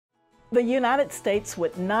The United States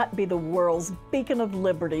would not be the world's beacon of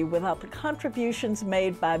liberty without the contributions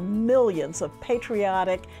made by millions of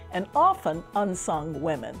patriotic and often unsung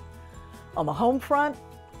women. On the home front,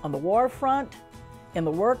 on the war front, in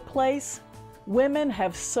the workplace, women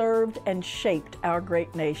have served and shaped our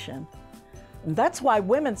great nation. And that's why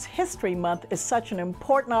Women's History Month is such an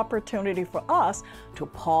important opportunity for us to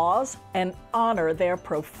pause and honor their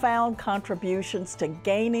profound contributions to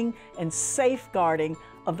gaining and safeguarding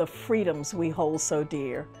of the freedoms we hold so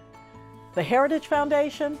dear. The Heritage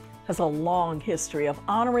Foundation has a long history of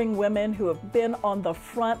honoring women who have been on the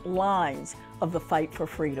front lines of the fight for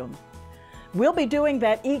freedom. We'll be doing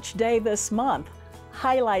that each day this month,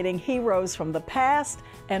 highlighting heroes from the past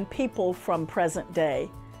and people from present day.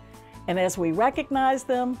 And as we recognize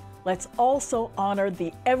them, let's also honor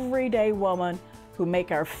the everyday woman who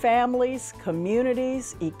make our families,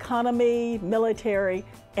 communities, economy, military,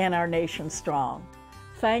 and our nation strong.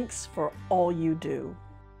 Thanks for all you do.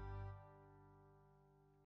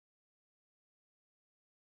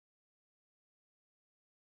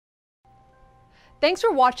 Thanks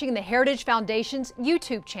for watching the Heritage Foundation's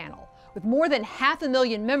YouTube channel. With more than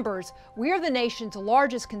 500,000 members, we are the nation's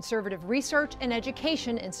largest conservative research and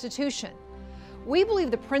education institution. We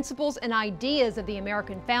believe the principles and ideas of the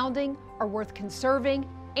American founding are worth conserving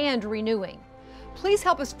and renewing. Please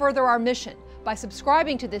help us further our mission by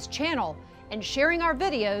subscribing to this channel and sharing our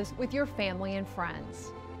videos with your family and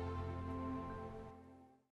friends.